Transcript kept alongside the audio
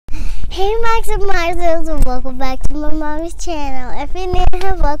Hey Max and Marcels, and welcome back to my mommy's channel. If you're new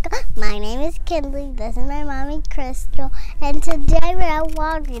here, welcome. My name is Kinley. This is my mommy, Crystal. And today we're at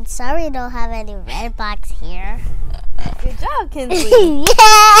Walgreens. Sorry we don't have any red box here. Good job, Kinsley.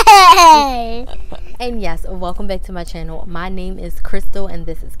 Yay! And yes, welcome back to my channel. My name is Crystal and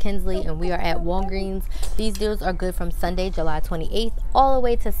this is Kinsley, and we are at Walgreens. These deals are good from Sunday, July 28th all the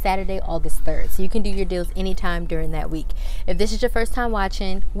way to Saturday, August 3rd. So you can do your deals anytime during that week. If this is your first time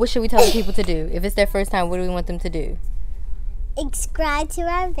watching, what should we tell the people to do? If it's their first time, what do we want them to do? Subscribe to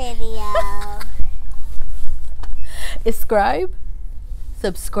our video. Subscribe.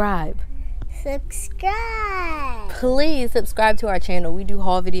 Please subscribe to our channel. We do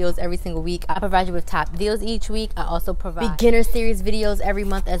haul videos every single week. I provide you with top deals each week. I also provide beginner series videos every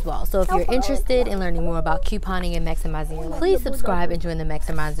month as well. So if you're interested in learning more about couponing and maximizing your life, please subscribe and join the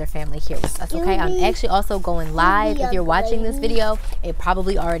Maximizer family here with us, okay? I'm actually also going live. If you're watching this video, it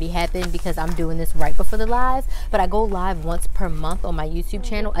probably already happened because I'm doing this right before the live, but I go live once per month on my YouTube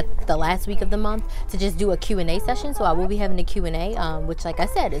channel at the last week of the month to just do a Q&A session. So I will be having a Q&A, which, like I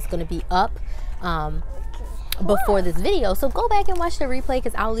said, is going to be up before this video, so go back and watch the replay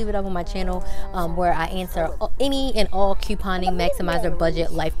because I'll leave it up on my channel where I answer any and all couponing, maximizer,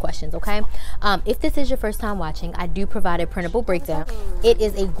 budget, life questions, okay? If this is your first time watching, I do provide a printable breakdown. It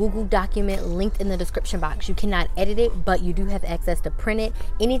is a Google document linked in the description box. You cannot edit it, but you do have access to print it.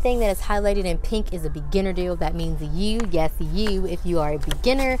 Anything that is highlighted in pink is a beginner deal. That means you, yes you, if you are a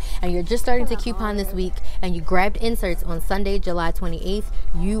beginner and you're just starting to coupon this week and you grabbed inserts on Sunday, July 28th,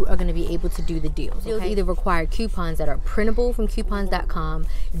 you are going to be able to do the deals, okay? Deals either require coupons that are printable from coupons.com,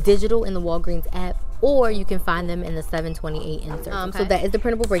 digital in the Walgreens app, or you can find them in the 728 insert. So that is the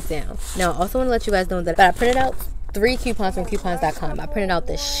printable breakdown. Now I also want to let you guys know that I printed out 3 coupons from coupons.com. I printed out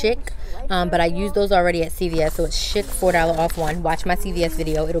the Chic, but I used those already at CVS, so it's Chic $4 off one. Watch my CVS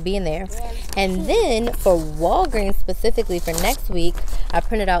video, it'll be in there. And then for Walgreens specifically for next week, I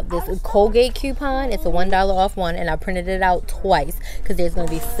printed out this Colgate coupon. It's a $1 off one, and I printed it out twice because there's going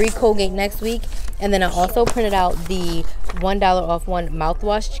to be free Colgate next week. And then I also printed out the $1 off one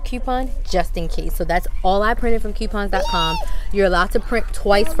mouthwash coupon just in case. So that's all I printed from coupons.com. You're allowed to print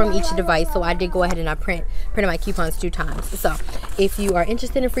twice from each device, so I did go ahead and I printed my coupons 2 times. So if you are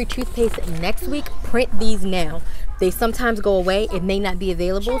interested in free toothpaste next week, print these now. They sometimes go away. It may not be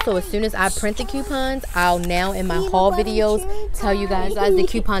available. So as soon as I print the coupons, I'll now in my haul videos tell you guys the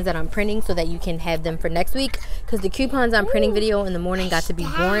coupons that I'm printing so that you can have them for next week. Because the coupons I'm printing video in the morning got to be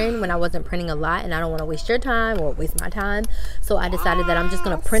boring when I wasn't printing a lot, and I don't want to waste your time or waste my time. So I decided that I'm just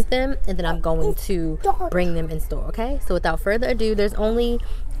going to print them and then I'm going to bring them in store, okay? So without further ado, there's only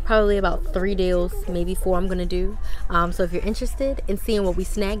probably about 3 deals, maybe 4 I'm gonna do. So if you're interested in seeing what we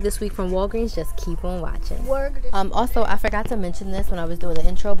snagged this week from Walgreens, just keep on watching. Also, I forgot to mention this when I was doing the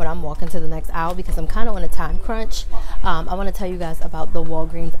intro, but I'm walking to the next aisle because I'm kind of on a time crunch. I want to tell you guys about the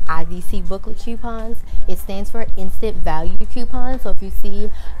Walgreens IVC booklet coupons. It stands for Instant Value Coupon. So if you see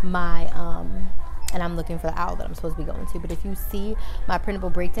my and I'm looking for the aisle that I'm supposed to be going to, but if you see my printable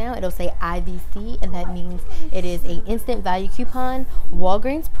breakdown, it'll say IVC, and that means it is a instant value coupon.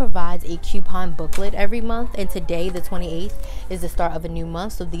 Walgreens provides a coupon booklet every month, and today, the 28th, is the start of a new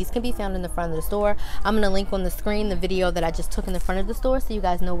month, so these can be found in the front of the store. I'm going to link on the screen the video that I just took in the front of the store so you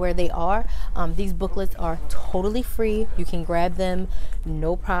guys know where they are. These booklets are totally free. You can grab them,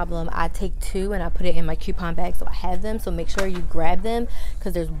 no problem. I take 2 and I put it in my coupon bag so I have them, so make sure you grab them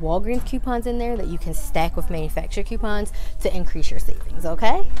because there's Walgreens coupons in there that you can stack with manufacturer coupons to increase your savings,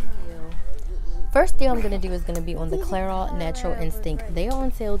 okay? First deal I'm going to do is going to be on the Clairol Natural Instinct. They are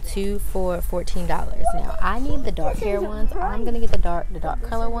on sale 2 for $14. Now, I need the dark hair ones. I'm going to get the dark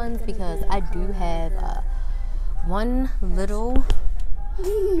color ones because I do have one little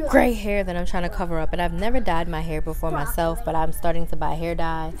gray hair that I'm trying to cover up, and I've never dyed my hair before myself, but I'm starting to buy hair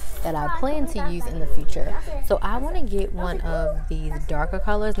dye that I plan to use in the future. So I want to get one of these darker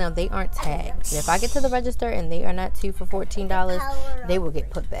colors. Now they aren't tagged, and if I get to the register and they are not 2 for $14, they will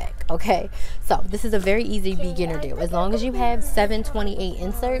get put back, okay? So this is a very easy beginner deal. As long as you have 728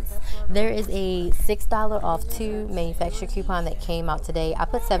 inserts, there is a $6 off 2 manufacturer coupon that came out today. I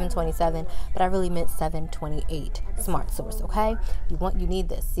put 727, but I really meant 728 Smart Source, okay? You need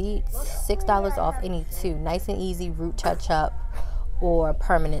this. See, $6 off any 2. Nice and easy root touch-up or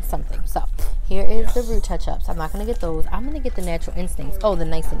permanent something. So here is the root touch-ups. I'm not going to get those. I'm going to get the Natural Instincts. Oh, the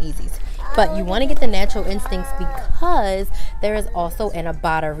Nice and Easies. But you want to get the Natural Instincts because there is also an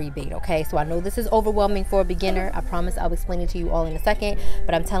Ibotta rebate, okay? So I know this is overwhelming for a beginner. I promise I'll explain it to you all in a second.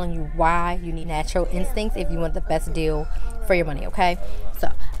 But I'm telling you why you need Natural Instincts if you want the best deal for your money, okay?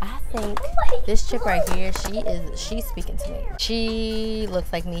 So I think this chick right here, she's speaking to me. She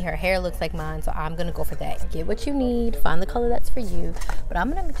looks like me, her hair looks like mine, so I'm gonna go for that. Get what you need, find the color that's for you. But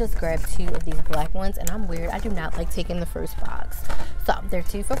I'm gonna just grab 2 of these black ones, and I'm weird, I do not like taking the first box. So they're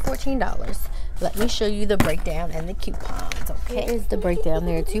 2 for $14. Let me show you the breakdown and the coupons. Okay, here's the breakdown.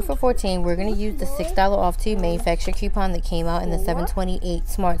 They're 2 for $14. We're gonna use the $6 off to manufacturer coupon that came out in the 7/28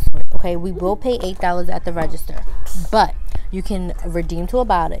 Smart Sort. Okay, we will pay $8 at the register, but you can redeem to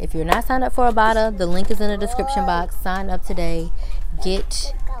Rebate. If you're not signed up for Rebate, the link is in the description box. Sign up today.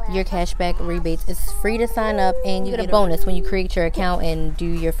 Get your cashback rebates. It's free to sign up, and you get a bonus when you create your account and do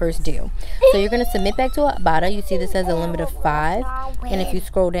your first deal. So you're going to submit back to Rebate. You see this has a limit of 5, and if you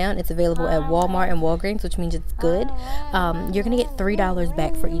scroll down, it's available at Walmart and Walgreens, which means it's good. You're going to get $3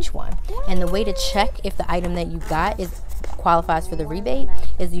 back for each one. And the way to check if the item that you got qualifies for the rebate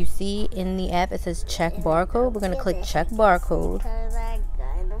is, you see in the app it says check barcode. We're going to click check barcode,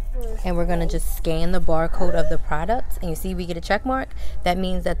 and we're going to just scan the barcode of the product, and you see we get a check mark. That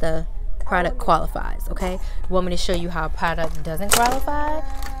means that the product qualifies. Okay, you want me to show you how a product doesn't qualify?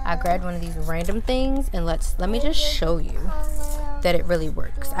 I grabbed one of these random things, and let me just show you that it really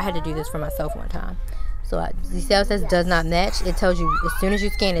works. I had to do this for myself one time. So you see how it says does not match? It tells you as soon as you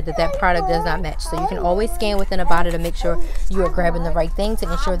scan it that product does not match. So you can always scan within Rebate to make sure you are grabbing the right thing to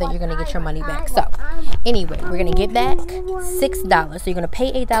ensure that you're going to get your money back. So anyway, we're going to get back $6. So you're going to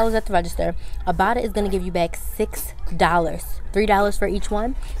pay $8 at the register. Rebate is going to give you back $6. $3 for each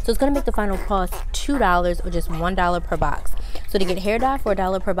one. So it's going to make the final cost $2 or just $1 per box. So to get hair dye for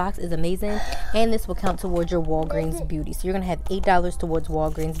 $1 per box is amazing, and this will count towards your Walgreens Beauty. So you're going to have $8 towards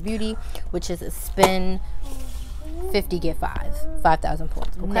Walgreens Beauty, which is a spend 50 get 5,000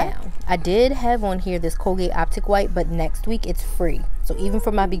 points. Okay. Now, I did have on here this Colgate Optic White, but next week it's free. So even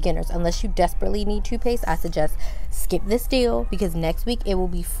for my beginners, unless you desperately need toothpaste, I suggest skip this deal, because next week it will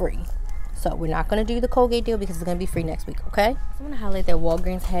be free. So we're not going to do the Colgate deal because it's going to be free next week, okay? So I'm going to highlight that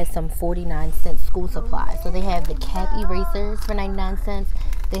Walgreens has some 49-cent school supplies. So they have the cap erasers for 99 cents.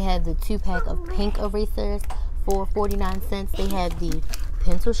 They have the 2-pack of pink erasers for 49 cents. They have the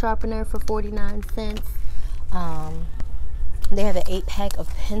pencil sharpener for 49 cents. They have the 8-pack of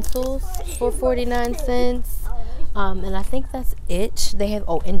pencils for 49 cents. And I think that's it. They have,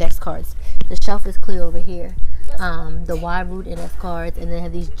 index cards. The shelf is clear over here. The wide root index cards, and then they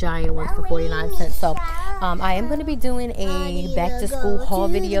have these giant ones for 49 cents. So I am going to be doing a back to school haul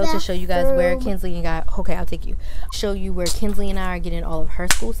video to show you guys where Kinsley and I, okay, I'll take you, show you where Kinsley and I are getting all of her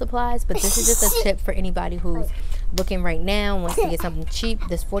school supplies. But this is just a tip for anybody who's looking right now, wants to get something cheap.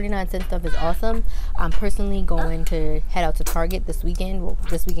 This 49-cent stuff is awesome. I'm personally going to head out to Target this weekend,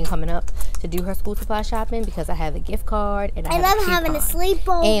 coming up, to do her school supply shopping, because I have a gift card and I'm having a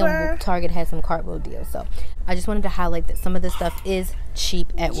sleepover, and Target has some cartload deals. So I just wanted to highlight that some of this stuff is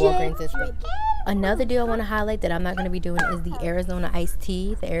cheap at Walgreens this week. Another deal I want to highlight that I'm not going to be doing is the Arizona iced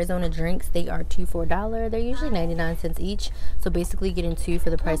tea, the Arizona drinks. They are 2 for $1. They're usually 99 cents each, so basically getting 2 for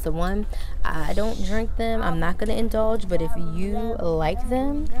the price of 1. I don't drink them. I'm not going to indulge, but if you like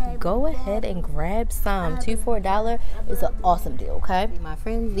them, go ahead and grab some. 2 for $1 is an awesome deal, okay? My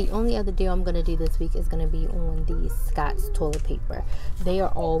friends, the only other deal I'm going to do this week is going to be on the Scott's toilet paper. They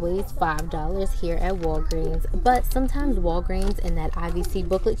are always $5 here at Walgreens, but sometimes Walgreens and that IVC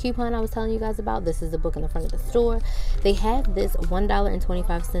booklet coupon I was telling you guys about, this is the book in the front of the store, they have this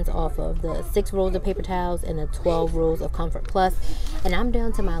 $1.25 off of the 6 rolls of paper towels and the 12 rolls of Comfort Plus, and I'm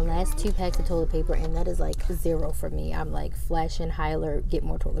down to my last 2 packs of toilet paper, and that is like 0 for me. I'm like flashing high alert, get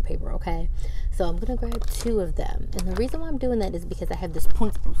more toilet paper, okay? So I'm gonna grab 2 of them, and the reason why I'm doing that is because I have this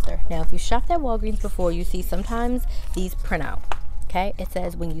points booster. Now if you shopped at Walgreens before, you see sometimes these print out. Okay, it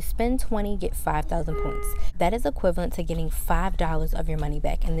says when you spend 20, get 5,000 points. That is equivalent to getting $5 of your money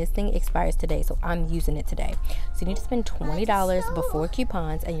back, and this thing expires today, so I'm using it today. So you need to spend $20 before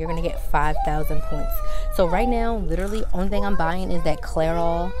coupons, and you're gonna get 5,000 points. So right now, literally, only thing I'm buying is that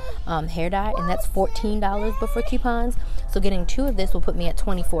Clairol hair dye, and that's $14 before coupons. So getting 2 of this will put me at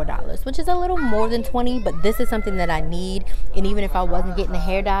 $24, which is a little more than 20, but this is something that I need. And even if I wasn't getting the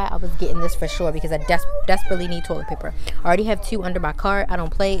hair dye, I was getting this for sure, because I desperately need toilet paper. I already have 2 under my cart. I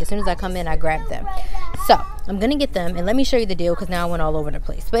don't play. As soon as I come in, I grab them. So I'm gonna get them, and let me show you the deal, because now I went all over the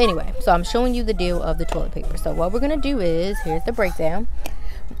place. But anyway, so I'm showing you the deal of the toilet paper. So what we're gonna do is, here's the breakdown.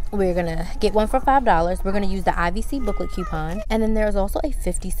 we're gonna get one for $5. We're gonna use the IVC booklet coupon, and then there's also a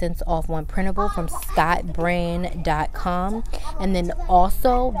 50 cents off one printable from scottbrand.com, and then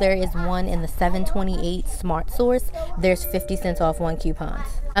also there is one in the 728 Smart Source. There's 50 cents off one coupons.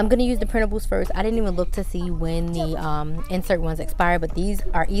 I'm gonna use the printables first. I didn't even look to see when the insert ones expire, but these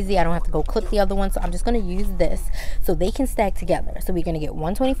are easy. I don't have to go clip the other one, so I'm just gonna use this so they can stack together. So we're gonna get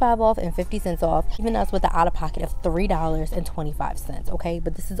 125 off and 50 cents off, even us with the out of pocket of $3.25. Okay,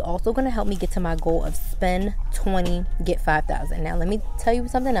 but this is also gonna help me get to my goal of spend 20, get 5,000. Now let me tell you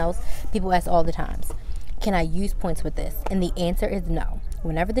something else. People ask all the times, can I use points with this? And the answer is no.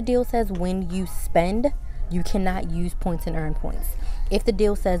 Whenever the deal says when you spend, you cannot use points and earn points. If the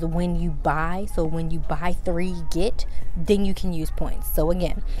deal says when you buy, so when you buy 3 get, then you can use points. So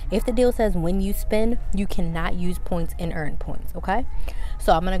again, if the deal says when you spend, you cannot use points and earn points. Okay,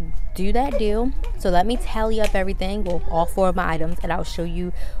 so I'm gonna do that deal. So let me tally up everything, well, all 4 of my items, and I'll show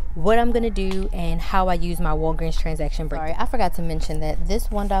you what I'm gonna do and how I use my Walgreens transaction break. Sorry, I forgot to mention that this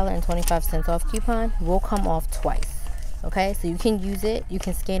 $1.25 off coupon will come off twice. Okay, so you can use it, you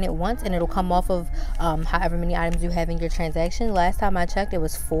can scan it once, and it'll come off of however many items you have in your transaction. Last time I checked, it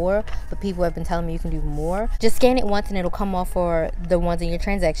was 4, but people have been telling me you can do more. Just scan it once and it'll come off for the ones in your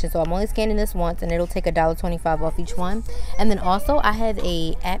transaction. So I'm only scanning this once, and it'll take $1.25 off each one. And then also I have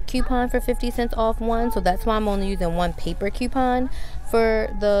a app coupon for 50 cents off one, so that's why I'm only using one paper coupon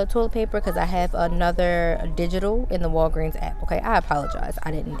for the toilet paper, because I have another digital in the Walgreens app. Okay, I apologize, I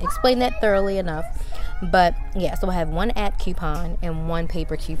didn't explain that thoroughly enough. But yeah, so I have one app coupon and one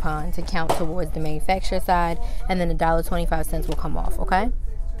paper coupon to count towards the manufacturer side, and then $1.25 will come off. Okay,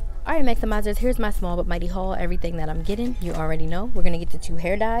 all right, maximizers, here's my small but mighty haul. Everything that I'm getting, you already know. We're gonna get the 2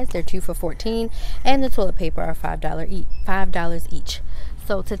 hair dyes. They're 2 for $14, and the toilet paper are $5 each.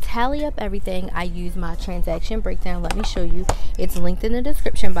 So to tally up everything, I use my transaction breakdown. Let me show you. It's linked in the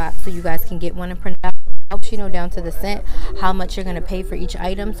description box, so you guys can get one and print it out. Helps you know down to the cent how much you're going to pay for each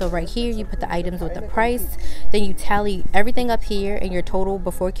item. So right here you put the items with the price, then you tally everything up here and your total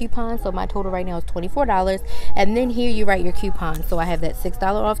before coupon. So my total right now is $24, and then here you write your coupon. So I have that $6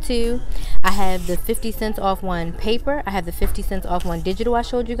 off 2, I have the 50 cents off one paper, I have the 50 cents off one digital I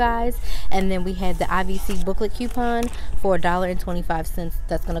showed you guys, and then we have the IVC booklet coupon for $1.25.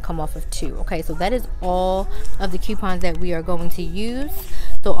 That's going to come off of 2. Okay, so that is all of the coupons that we are going to use.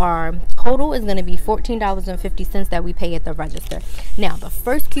 So our total is going to be $14.50 that we pay at the register. Now, the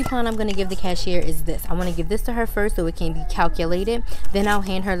first coupon I'm going to give the cashier is this. I want to give this to her first so it can be calculated. Then I'll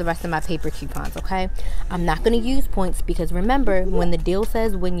hand her the rest of my paper coupons, okay? I'm not going to use points because remember, when the deal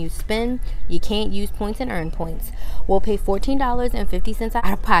says when you spend, you can't use points and earn points. We'll pay $14.50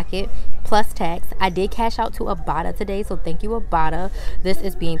 out of pocket plus tax. I did cash out to Ibotta today, so thank you, Ibotta. This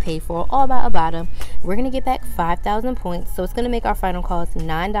is being paid for all by Ibotta. We're going to get back 5,000 points, so it's going to make our final cost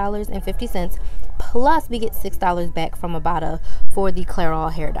 $9.50, plus we get $6 back from Ibotta for the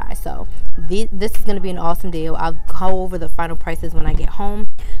Clairol Hair Dye. So this is going to be an awesome deal. I'll go over the final prices when I get home.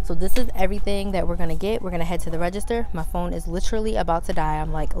 So this is everything that we're going to get. We're going to head to the register. My phone is literally about to die.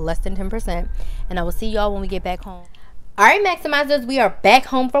 I'm like less than 10%, and I will see y'all when we get back home. Alright, maximizers, we are back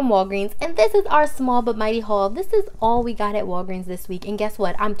home from Walgreens, and this is our small but mighty haul. This is all we got at Walgreens this week, and guess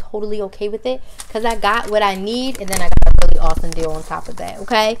what? I'm totally okay with it because I got what I need, and then I got a really awesome deal on top of that.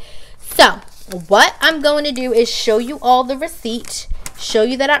 Okay, so what I'm going to do is show you all the receipt, show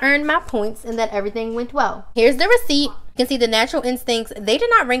you that I earned my points and that everything went well. Here's the receipt. You can see the Natural Instincts, they did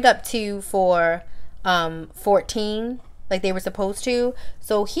not ring up to for 14 like they were supposed to,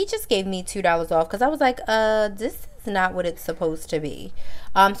 so he just gave me $2 off because I was like, this is not what it's supposed to be.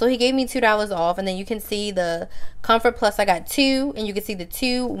 So he gave me $2 off, and then you can see the Comfort Plus, I got 2, and you can see the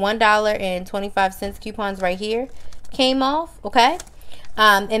 2 $1.25 coupons right here came off. Okay,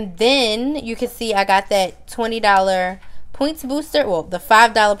 and then you can see I got that $20 points booster. Well, the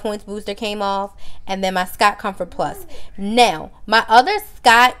 $5 points booster came off, and then my Scott Comfort Plus. Now my other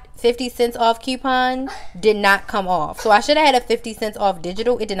Scott 50 cents off coupon did not come off, so I should have had a 50 cents off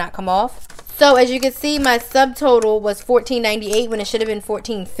digital. It did not come off. So as you can see, my subtotal was $14.98 when it should have been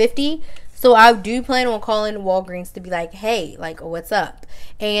 $14.50. So I do plan on calling Walgreens to be like, hey, like, what's up?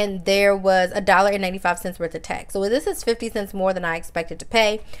 And there was $1.95 worth of tax. So this is 50 cents more than I expected to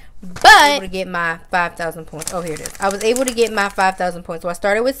pay. But I was able to get my 5,000 points. Oh, here it is. I was able to get my 5,000 points. So I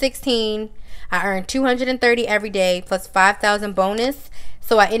started with 16. I earned 230 every day plus 5,000 bonus.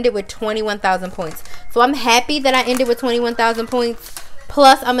 So I ended with 21,000 points. So I'm happy that I ended with 21,000 points.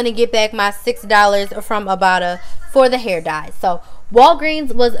 Plus, I'm going to get back my $6 from Ibotta for the hair dye. So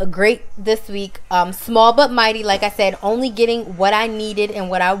Walgreens was great this week. Small but mighty, like I said, only getting what I needed and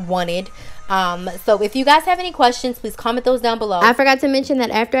what I wanted. So if you guys have any questions, please comment those down below. I forgot to mention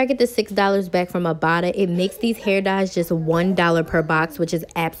that after I get the $6 back from Rebate, it makes these hair dyes just $1 per box, which is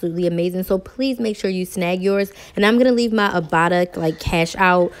absolutely amazing. So please make sure you snag yours. And I'm going to leave my Rebate like cash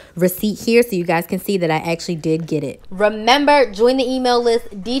out receipt here so you guys can see that I actually did get it. Remember, join the email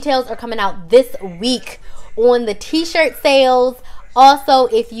list. Details are coming out this week on the t-shirt sales. Also,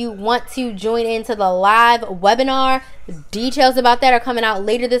 if you want to join into the live webinar, details about that are coming out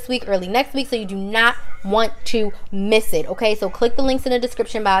later this week, early next week, so you do not want to miss it. Okay, so click the links in the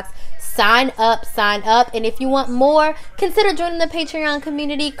description box. Sign up. And if you want more, consider joining the Patreon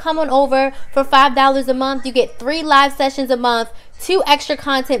community. Come on over for $5 a month. You get 3 live sessions a month, 2 extra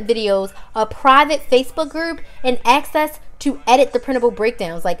content videos, a private Facebook group, and access to edit the printable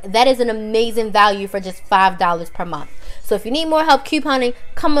breakdowns. Like, that is an amazing value for just $5 per month. So if you need more help couponing,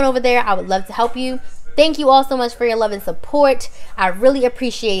 come on over there. I would love to help you. Thank you all so much for your love and support. I really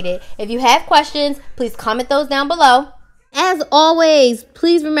appreciate it. If you have questions, please comment those down below. As always,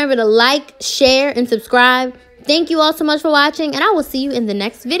 please remember to like, share, and subscribe. Thank you all so much for watching, and I will see you in the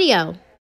next video.